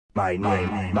My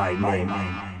name, my name,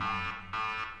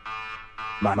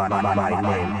 my name, my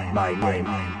name, my name,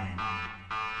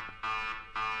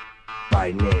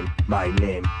 my name, my name, my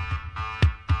name,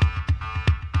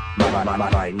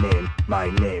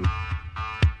 my name,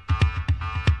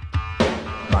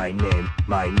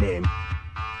 my name,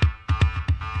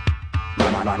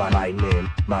 my name,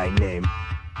 my name, my name,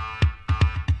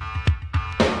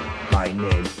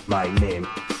 my name,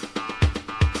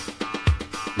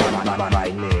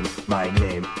 my name, my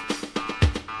name,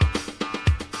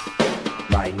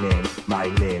 my name, my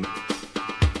name,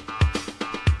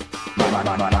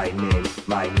 my name,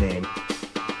 my name.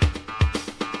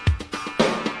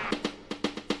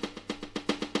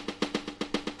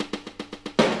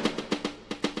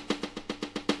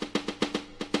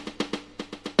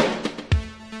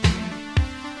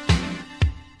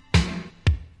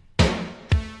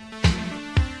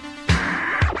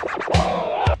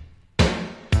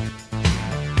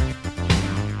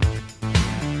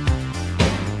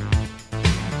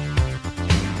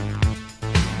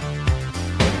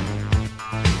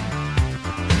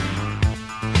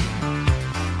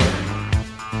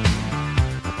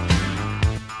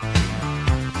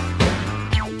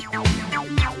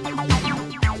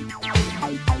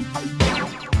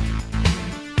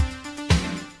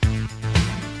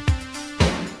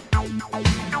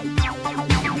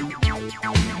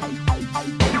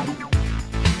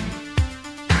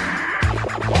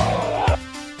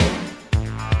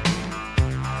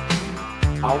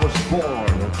 I was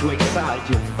born to excite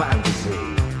your fantasy.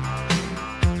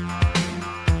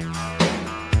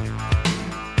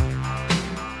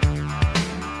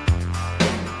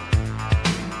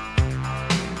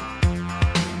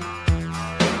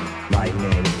 My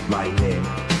name, my name,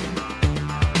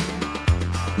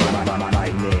 my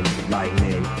name, my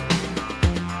name,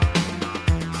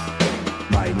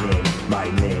 my name, my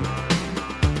name,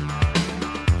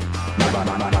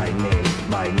 my name,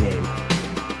 my name.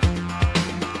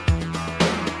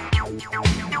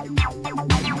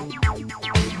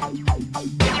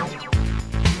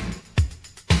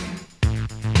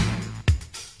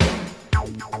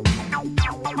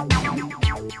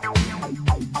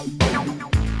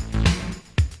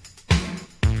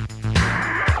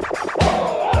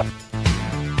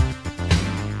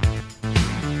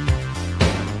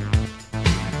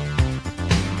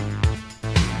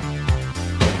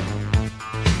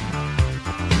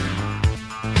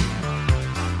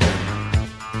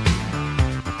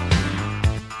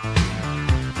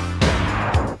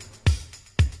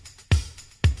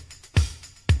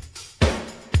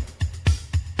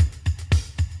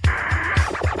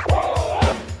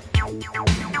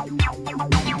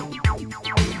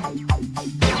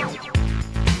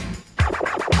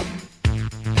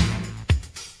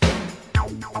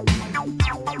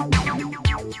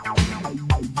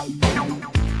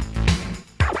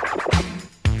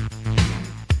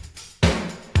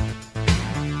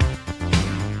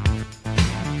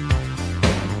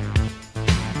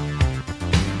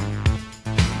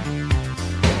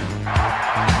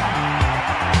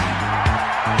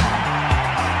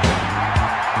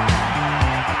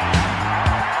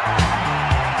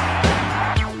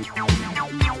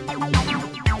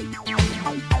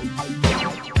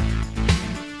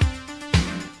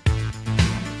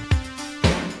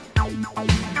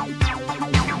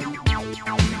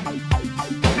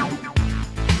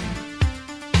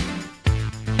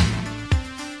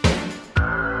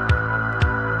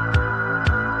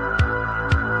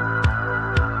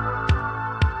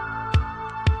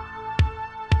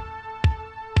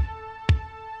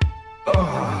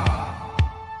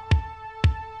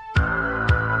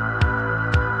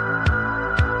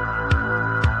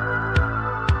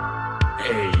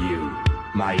 Hey you,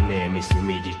 my name is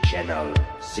MIDI Channel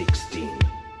 16.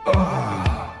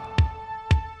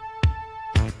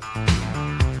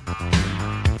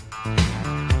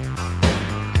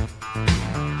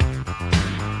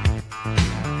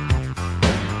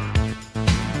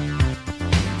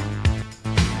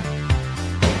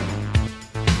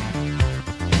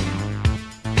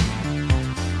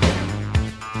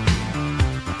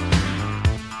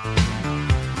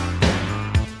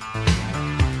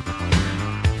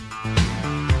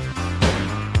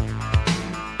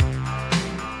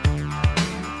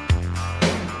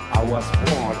 I was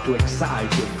born to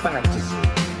excite your fantasy.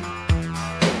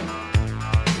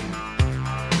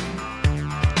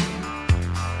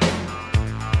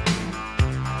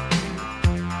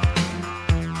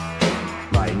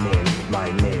 My name,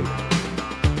 my name,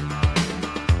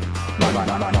 my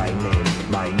name,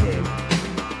 my name,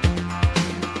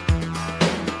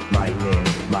 my name,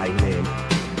 my name,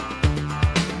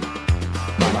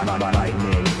 my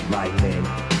name, my name.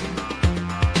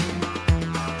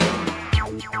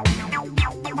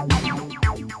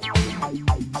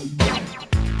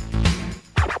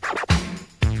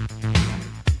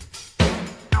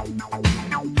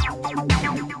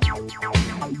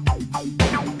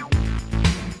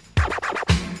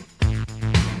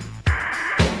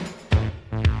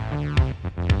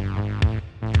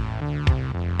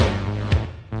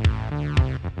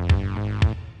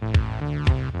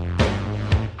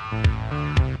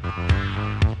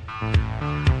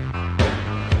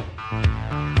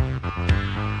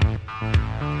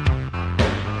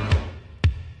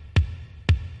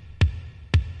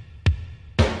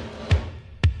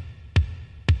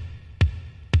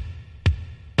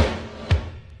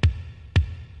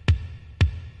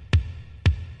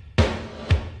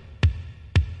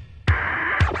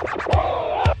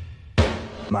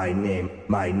 My name,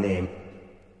 my name.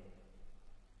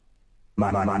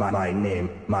 My name,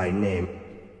 my name.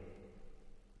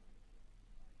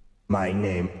 My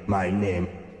name, my name.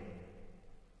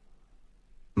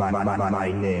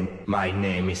 My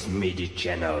name is MIDI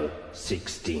Channel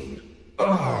 16.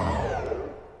 Oh.